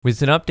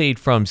With an update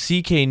from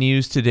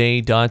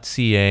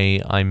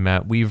cknewstoday.ca, I'm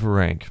Matt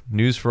Weaverank.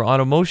 News for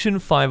Automotion,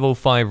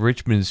 505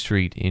 Richmond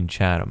Street in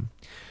Chatham.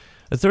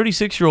 A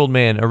 36-year-old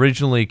man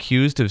originally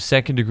accused of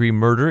second-degree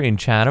murder in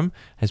Chatham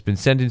has been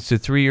sentenced to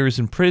 3 years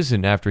in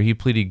prison after he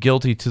pleaded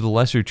guilty to the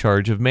lesser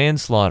charge of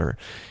manslaughter.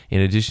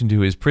 In addition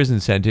to his prison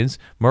sentence,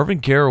 Marvin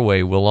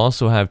Garraway will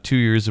also have 2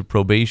 years of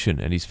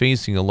probation, and he's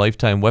facing a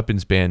lifetime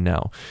weapons ban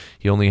now.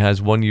 He only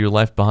has 1 year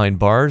left behind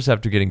bars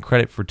after getting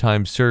credit for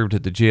time served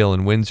at the jail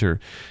in Windsor.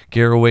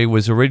 Garraway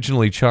was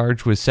originally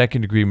charged with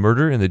second-degree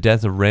murder in the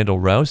death of Randall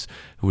Rouse,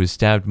 who was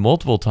stabbed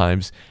multiple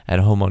times at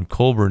a home on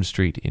Colburn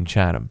Street in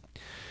Chatham.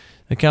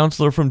 A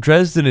councillor from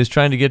Dresden is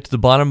trying to get to the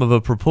bottom of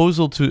a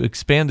proposal to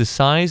expand the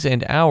size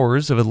and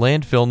hours of a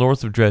landfill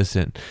north of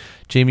Dresden.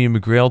 Jamie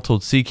McGrail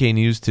told CK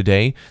News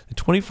Today the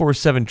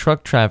 24/7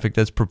 truck traffic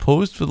that's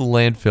proposed for the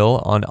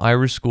landfill on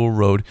Irish School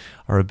Road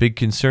are a big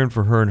concern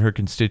for her and her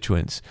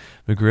constituents.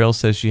 McGrail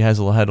says she has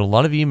had a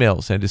lot of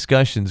emails and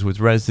discussions with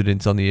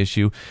residents on the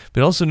issue,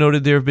 but also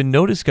noted there have been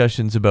no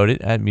discussions about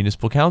it at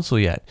Municipal Council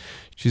yet.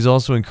 She's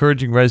also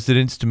encouraging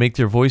residents to make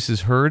their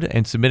voices heard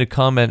and submit a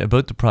comment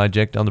about the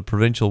project on the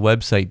provincial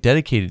website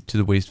dedicated to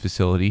the waste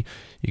facility.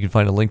 You can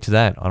find a link to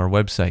that on our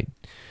website.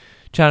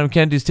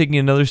 Chatham-Kent is taking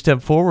another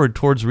step forward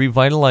towards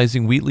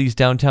revitalizing Wheatley's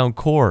downtown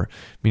core.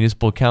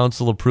 Municipal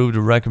Council approved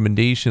a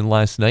recommendation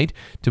last night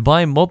to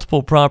buy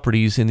multiple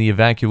properties in the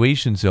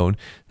evacuation zone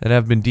that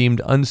have been deemed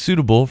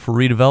unsuitable for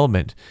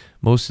redevelopment.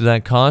 Most of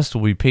that cost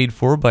will be paid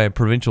for by a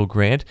provincial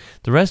grant.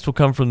 The rest will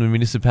come from the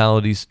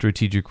municipality's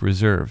strategic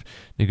reserve.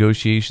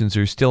 Negotiations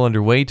are still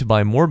underway to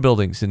buy more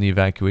buildings in the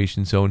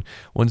evacuation zone.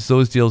 Once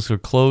those deals are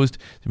closed,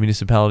 the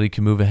municipality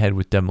can move ahead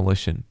with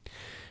demolition.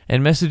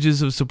 And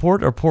messages of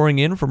support are pouring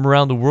in from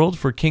around the world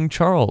for King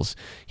Charles.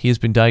 He has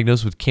been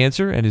diagnosed with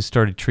cancer and has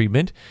started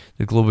treatment.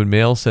 The Globe and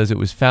Mail says it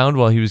was found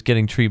while he was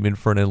getting treatment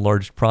for an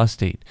enlarged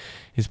prostate.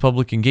 His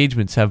public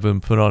engagements have been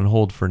put on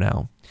hold for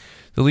now.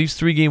 The Leafs'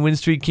 3-game win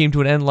streak came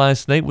to an end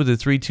last night with a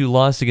 3-2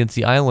 loss against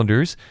the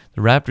Islanders.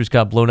 The Raptors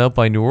got blown out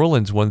by New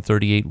Orleans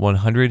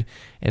 138-100,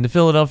 and the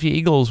Philadelphia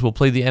Eagles will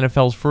play the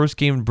NFL's first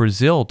game in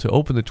Brazil to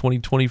open the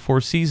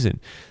 2024 season.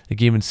 The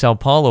game in Sao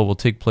Paulo will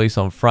take place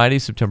on Friday,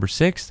 September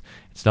 6th.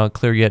 It's not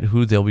clear yet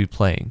who they'll be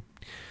playing.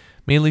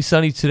 Mainly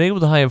sunny today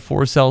with a high of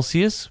 4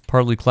 Celsius,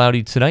 partly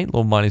cloudy tonight,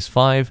 low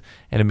 -5,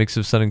 and a mix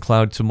of sun and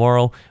cloud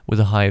tomorrow with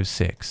a high of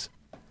 6.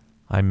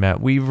 I'm Matt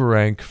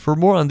Weaverank. For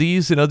more on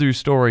these and other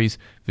stories,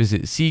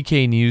 visit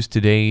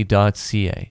cknewstoday.ca.